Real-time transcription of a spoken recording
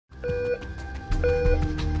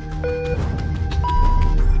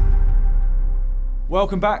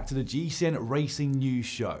Welcome back to the GCN Racing News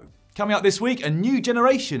Show. Coming up this week, a new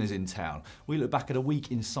generation is in town. We look back at a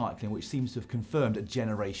week in cycling which seems to have confirmed a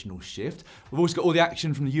generational shift. We've also got all the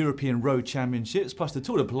action from the European Road Championships, plus the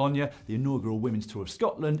Tour de Pologne, the inaugural Women's Tour of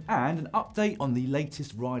Scotland, and an update on the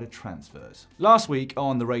latest rider transfers. Last week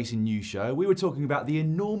on the Racing News Show, we were talking about the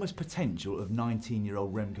enormous potential of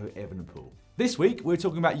 19-year-old Remco Evenepoel. This week, we're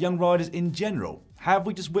talking about young riders in general. Have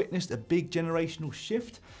we just witnessed a big generational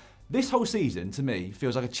shift? This whole season, to me,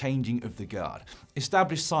 feels like a changing of the guard.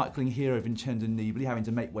 Established cycling hero Vincenzo Nibali having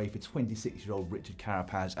to make way for 26-year-old Richard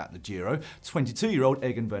Carapaz at the Giro, 22-year-old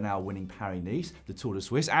Egan Bernal winning Paris-Nice, the Tour de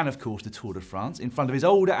Suisse, and of course the Tour de France, in front of his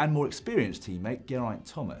older and more experienced teammate Geraint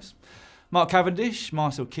Thomas. Mark Cavendish,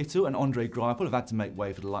 Marcel Kittel and Andre Greipel have had to make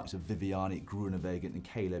way for the likes of Viviani, Groenewegen and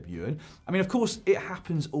Caleb Ewan. I mean, of course, it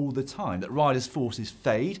happens all the time that riders' forces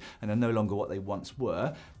fade and are no longer what they once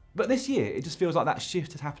were. But this year, it just feels like that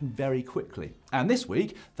shift has happened very quickly. And this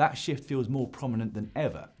week, that shift feels more prominent than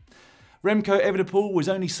ever. Remco Evenepoel was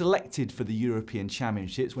only selected for the European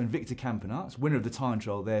Championships when Victor Campenaerts, winner of the time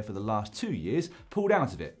trial there for the last 2 years, pulled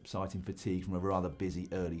out of it, citing fatigue from a rather busy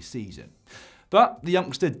early season. But the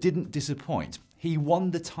youngster didn't disappoint. He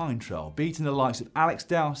won the time trial, beating the likes of Alex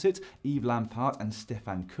Dowsett, Yves Lampaert and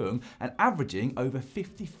Stefan Kung, and averaging over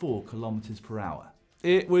 54 kilometres per hour.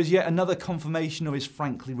 It was yet another confirmation of his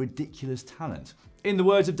frankly ridiculous talent. In the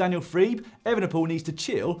words of Daniel Friebe, Evenepoel needs to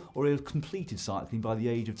chill or he'll have completed cycling by the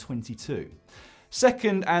age of 22.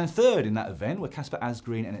 Second and third in that event were Casper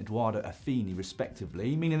Asgreen and Edoardo Affini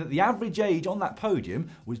respectively, meaning that the average age on that podium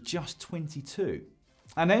was just 22.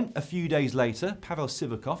 And then, a few days later, Pavel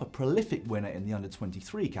Sivakov, a prolific winner in the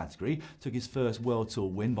under-23 category, took his first World Tour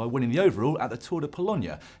win by winning the overall at the Tour de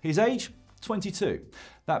Pologne. His age? 22.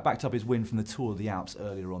 That backed up his win from the Tour of the Alps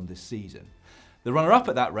earlier on this season. The runner-up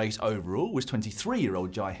at that race overall was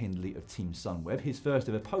 23-year-old Jai Hindley of Team Sunweb, his first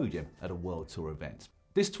ever podium at a World Tour event.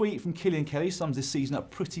 This tweet from Killian Kelly sums this season up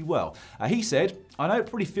pretty well. He said, "I know it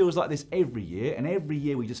probably feels like this every year, and every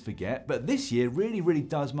year we just forget, but this year really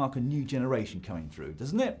does mark a new generation coming through,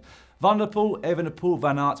 doesn't it? Van der Poel, Evenepoel,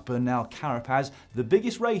 Van Aert, Bernal, Carapaz, the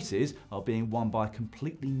biggest races are being won by a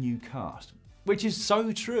completely new cast." Which is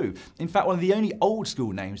so true. In fact, one of the only old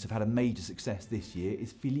school names to have had a major success this year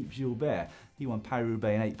is Philippe Gilbert. He won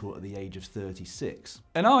Paris-Roubaix in April at the age of 36.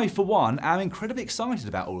 And I, for one, am incredibly excited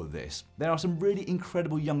about all of this. There are some really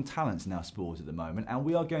incredible young talents in our sport at the moment, and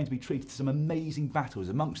we are going to be treated to some amazing battles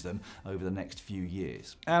amongst them over the next few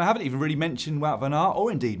years. And I haven't even really mentioned Wout van Aert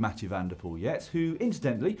or indeed Mathieu van der Poel yet, who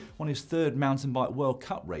incidentally won his third mountain bike World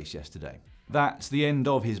Cup race yesterday. That's the end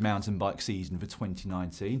of his mountain bike season for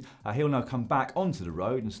 2019. He'll now come back onto the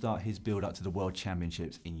road and start his build up to the World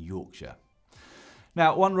Championships in Yorkshire.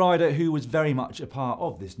 Now, one rider who was very much a part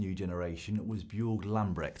of this new generation was Björn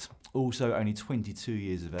Lambrecht. Also only 22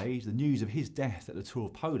 years of age, the news of his death at the Tour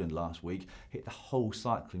of Poland last week hit the whole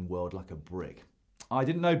cycling world like a brick. I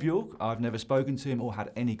didn't know Björn, I've never spoken to him or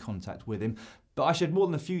had any contact with him, but I shed more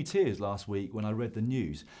than a few tears last week when I read the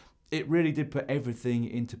news. It really did put everything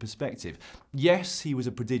into perspective. Yes, he was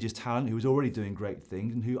a prodigious talent who was already doing great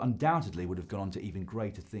things and who undoubtedly would have gone on to even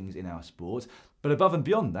greater things in our sport. But above and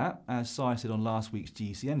beyond that, as Si said on last week's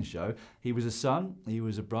GCN show, he was a son, he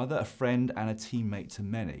was a brother, a friend and a teammate to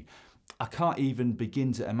many. I can't even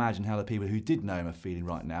begin to imagine how the people who did know him are feeling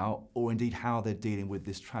right now, or indeed how they're dealing with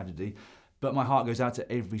this tragedy, but my heart goes out to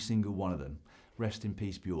every single one of them. Rest in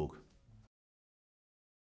peace, Björn.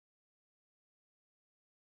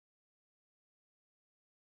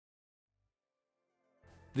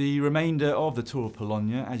 The remainder of the Tour of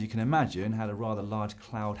Pologne, as you can imagine, had a rather large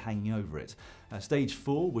cloud hanging over it. Stage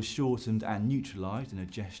 4 was shortened and neutralised in a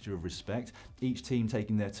gesture of respect, each team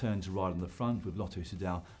taking their turn to ride on the front, with Lotto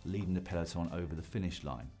Soudal leading the peloton over the finish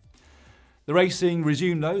line. The racing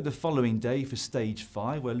resumed though the following day for Stage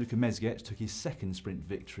 5, where Luka Mezgec took his second sprint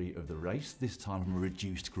victory of the race, this time from a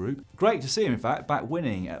reduced group. Great to see him, in fact, back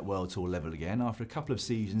winning at World Tour level again after a couple of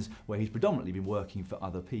seasons where he's predominantly been working for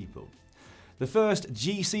other people. The first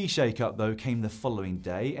GC shake-up though came the following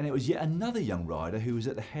day, and it was yet another young rider who was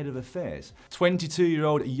at the head of affairs.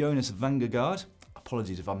 22-year-old Jonas Vingegaard,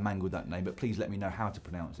 apologies if I mangled that name, but please let me know how to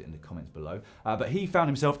pronounce it in the comments below. But he found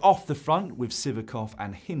himself off the front with Sivakov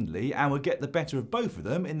and Hindley and would get the better of both of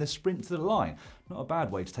them in the sprint to the line. Not a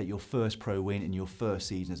bad way to take your first pro win in your first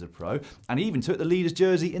season as a pro, and he even took the leader's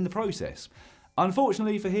jersey in the process.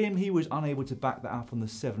 Unfortunately for him, he was unable to back that up on the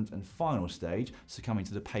 7th and final stage, succumbing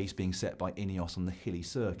to the pace being set by Ineos on the hilly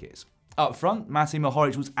circuits. Up front, Matej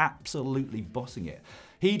Mohoric was absolutely bossing it.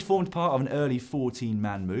 He'd formed part of an early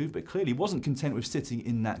 14-man move, but clearly wasn't content with sitting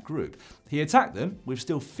in that group. He attacked them with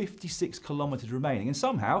still 56 kilometres remaining and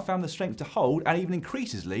somehow found the strength to hold and even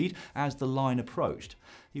increase his lead as the line approached.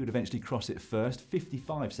 He would eventually cross it first,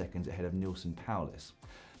 55 seconds ahead of Nilsen Paulus.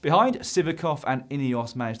 Behind, Sivakov and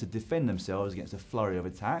Ineos managed to defend themselves against a flurry of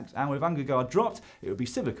attacks, and with Vingegaard dropped, it would be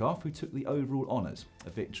Sivakov who took the overall honours,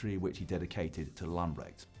 a victory which he dedicated to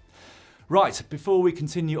Lambrecht. Right, before we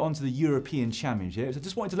continue on to the European Championships, I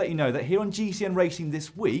just wanted to let you know that here on GCN Racing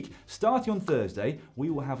this week, starting on Thursday, we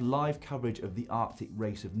will have live coverage of the Arctic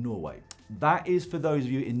Race of Norway. That is for those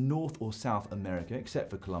of you in North or South America, except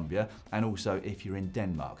for Colombia, and also if you're in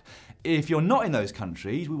Denmark. If you're not in those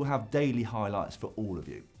countries, we will have daily highlights for all of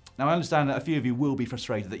you. Now, I understand that a few of you will be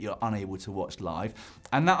frustrated that you're unable to watch live,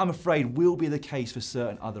 and that, I'm afraid, will be the case for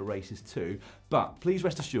certain other races too, but please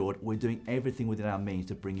rest assured we're doing everything within our means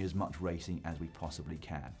to bring you as much racing as we possibly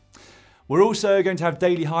can. We're also going to have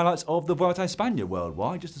daily highlights of the Vuelta a España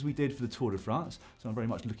worldwide, just as we did for the Tour de France, so I'm very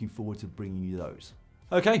much looking forward to bringing you those.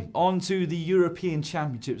 Okay, on to the European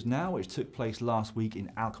Championships now, which took place last week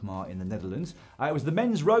in Alkmaar in the Netherlands. It was the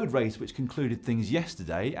men's road race which concluded things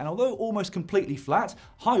yesterday, and although almost completely flat,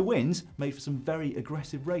 high winds made for some very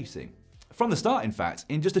aggressive racing. From the start, in fact,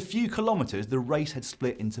 in just a few kilometres, the race had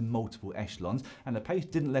split into multiple echelons, and the pace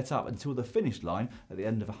didn't let up until the finish line at the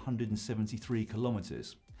end of 173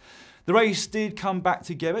 kilometres. The race did come back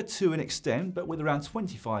together to an extent, but with around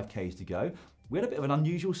 25 k's to go, we had a bit of an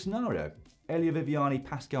unusual scenario. Elia Viviani,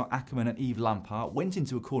 Pascal Ackermann and Yves Lampaert went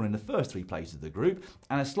into a corner in the first three places of the group,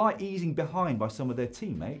 and a slight easing behind by some of their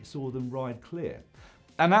teammates saw them ride clear.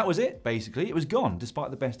 And that was it, basically. It was gone,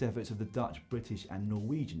 despite the best efforts of the Dutch, British and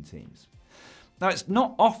Norwegian teams. Now, it's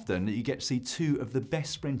not often that you get to see two of the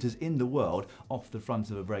best sprinters in the world off the front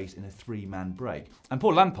of a race in a three-man break. And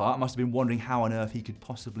poor Lampaert must have been wondering how on earth he could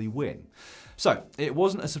possibly win. So, it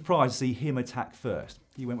wasn't a surprise to see him attack first.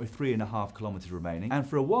 He went with 3.5 kilometres remaining, and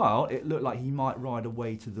for a while it looked like he might ride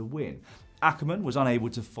away to the win. Ackermann was unable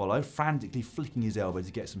to follow, frantically flicking his elbow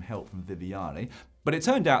to get some help from Viviani. But it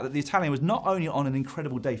turned out that the Italian was not only on an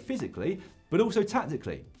incredible day physically, but also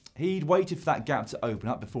tactically. He'd waited for that gap to open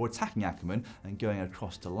up before attacking Ackermann and going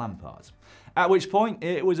across to Lampaert. At which point,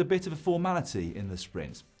 it was a bit of a formality in the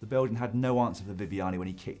sprint. The Belgian had no answer for Viviani when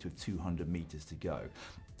he kicked with 200 metres to go.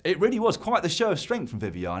 It really was quite the show of strength from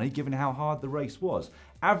Viviani, given how hard the race was.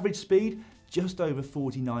 Average speed, just over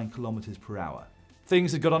 49 kilometres per hour.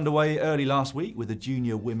 Things had got underway early last week with the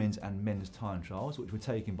junior women's and men's time trials, which were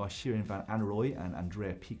taken by Shirin van Anrooy and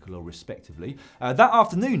Andrea Piccolo respectively. That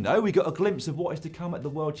afternoon, though, we got a glimpse of what is to come at the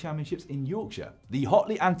World Championships in Yorkshire, the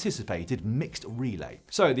hotly anticipated mixed relay.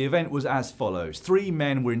 So the event was as follows. 3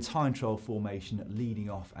 men were in time trial formation, leading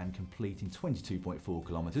off and completing 22.4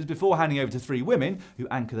 kilometres before handing over to 3 women who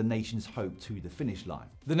anchor the nation's hope to the finish line.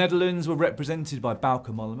 The Netherlands were represented by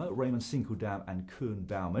Bauke Mollema, Raymond Sinkeldam and Koen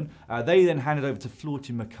Bouwman. They then handed over to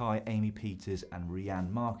Floortje Mackay, Amy Peters and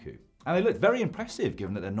Rianne Marcoux. And they looked very impressive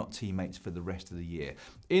given that they're not teammates for the rest of the year.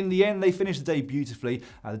 In the end, they finished the day beautifully,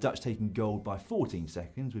 the Dutch taking gold by 14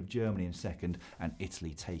 seconds, with Germany in second and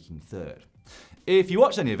Italy taking third. If you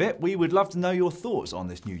watched any of it, we would love to know your thoughts on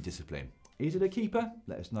this new discipline. Is it a keeper?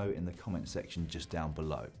 Let us know in the comment section just down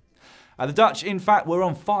below. The Dutch, in fact, were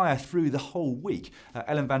on fire through the whole week.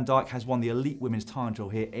 Ellen van Dijk has won the elite women's time trial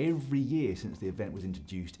here every year since the event was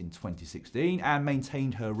introduced in 2016 and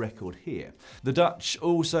maintained her record here. The Dutch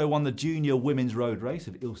also won the junior women's road race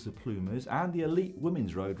of Ilse Plumers and the elite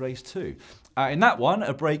women's road race too. In that one,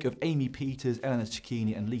 a break of Amy Peters, Elena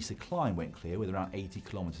Cecchini and Lisa Klein went clear with around 80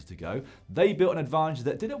 kilometres to go. They built an advantage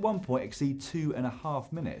that did at one point exceed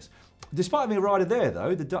 2.5 minutes. Despite being a rider there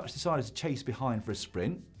though, the Dutch decided to chase behind for a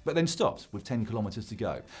sprint, but then stopped with 10 kilometres to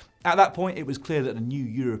go. At that point, it was clear that the new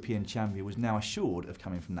European champion was now assured of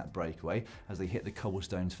coming from that breakaway as they hit the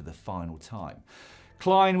cobblestones for the final time.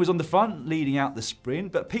 Klein was on the front, leading out the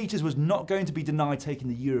sprint, but Peters was not going to be denied taking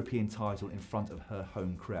the European title in front of her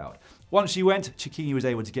home crowd. Once she went, Cecchini was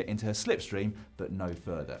able to get into her slipstream, but no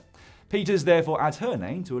further. Peters therefore adds her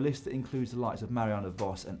name to a list that includes the likes of Marianne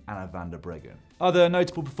Vos and Anna van der Breggen. Other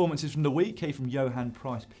notable performances from the week came from Johan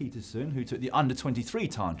Pryce Petersen, who took the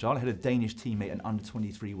under-23 time trial ahead of Danish teammate and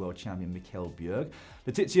under-23 world champion Mikkel Bjerg.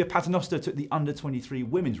 Letizia Paternoster took the under-23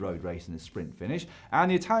 women's road race in the sprint finish, and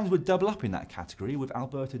the Italians would double up in that category with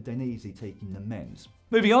Alberto Danesi taking the men's.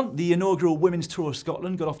 Moving on, the inaugural Women's Tour of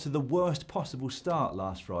Scotland got off to the worst possible start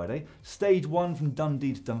last Friday. Stage 1 from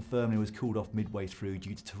Dundee to Dunfermline was called off midway through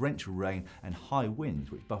due to torrential rain and high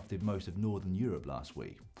winds, which buffeted most of northern Europe last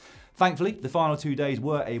week. Thankfully, the final 2 days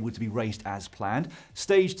were able to be raced as planned.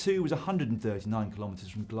 Stage 2 was 139 kilometres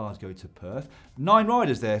from Glasgow to Perth. 9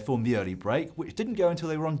 riders there formed the early break, which didn't go until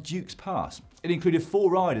they were on Duke's Pass. It included 4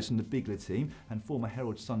 riders from the Bigler team and former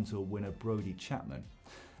Herald Sun Tour winner Brodie Chapman.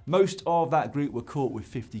 Most of that group were caught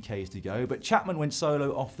with 50k's to go, but Chapman went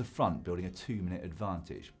solo off the front, building a 2-minute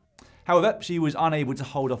advantage. However, she was unable to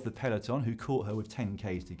hold off the peloton, who caught her with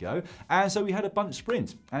 10k's to go, and so we had a bunch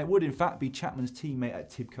sprint. And it would in fact be Chapman's teammate at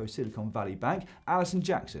Tibco Silicon Valley Bank, Alison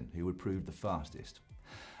Jackson, who would prove the fastest.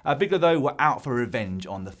 Bigler, though, were out for revenge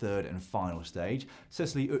on the 3rd and final stage.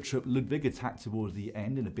 Cecily Uttrup Ludwig attacked towards the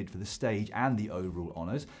end in a bid for the stage and the overall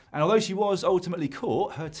honours. And although she was ultimately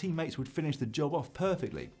caught, her teammates would finish the job off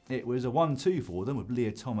perfectly. It was a 1-2 for them, with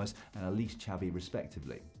Leah Thomas and Elise Chabi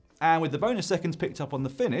respectively. And with the bonus seconds picked up on the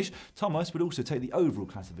finish, Thomas would also take the overall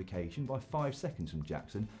classification by 5 seconds from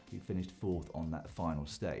Jackson, who finished 4th on that final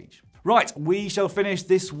stage. Right, we shall finish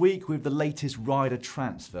this week with the latest rider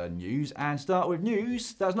transfer news, and start with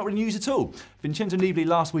news that's not really news at all. Vincenzo Nibali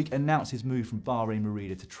last week announced his move from Bahrain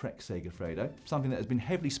Merida to Trek Segafredo, something that has been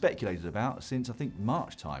heavily speculated about since, I think,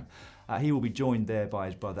 March time. He will be joined there by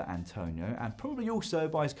his brother Antonio, and probably also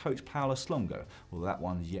by his coach Paolo Slongo, although that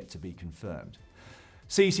one's yet to be confirmed.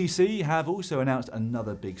 CCC have also announced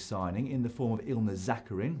another big signing in the form of Ilna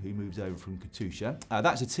Zakarin, who moves over from Katusha.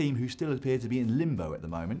 That's a team who still appear to be in limbo at the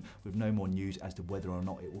moment, with no more news as to whether or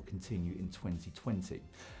not it will continue in 2020.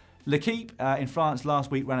 L'Equipe in France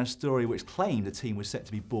last week ran a story which claimed the team was set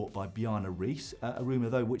to be bought by Bjarne Riis, a rumour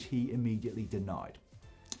though which he immediately denied.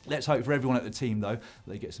 Let's hope for everyone at the team though that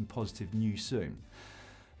they get some positive news soon.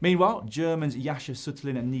 Meanwhile, Germans Jascha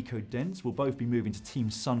Sütterlin and Nico Denz will both be moving to Team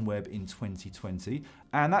Sunweb in 2020.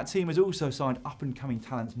 And that team has also signed up-and-coming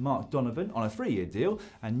talent Mark Donovan on a 3-year deal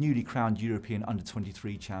and newly crowned European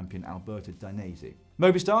Under-23 champion Alberto Dainese.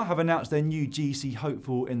 Movistar have announced their new GC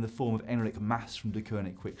hopeful in the form of Enric Mas from De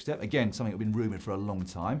Koning Quickstep. Again, something that's been rumoured for a long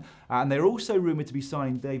time. And they're also rumoured to be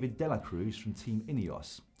signing David De La Cruz from Team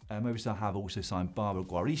Ineos. Movistar have also signed Barbara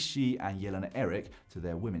Guarischi and Jelena Eric to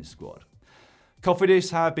their women's squad. Cofidis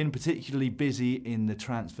have been particularly busy in the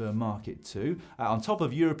transfer market too. On top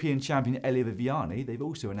of European champion Elia Viviani, they've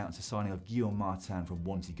also announced the signing of Guillaume Martin from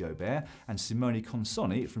Wanty Gobert and Simone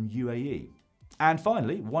Consonni from UAE. And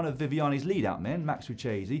finally, one of Viviani's lead-out men, Max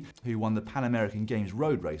Lucchesi, who won the Pan American Games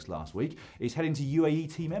road race last week, is heading to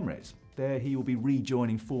UAE Team Emirates. There he will be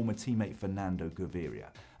rejoining former teammate Fernando Gaviria.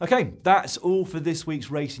 Okay, that's all for this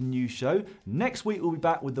week's racing news show. Next week we'll be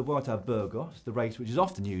back with the Vuelta a Burgos, the race which is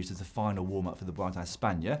often used as the final warm-up for the Vuelta a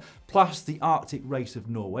España, plus the Arctic Race of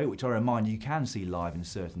Norway, which I remind you can see live in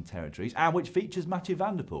certain territories, and which features Mathieu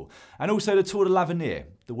van der Poel, and also the Tour de l'Avenir,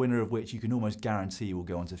 the winner of which you can almost guarantee will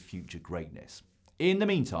go on to future greatness. In the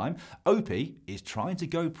meantime, Opie is trying to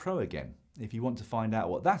go pro again. If you want to find out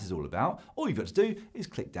what that is all about, all you've got to do is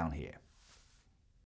click down here.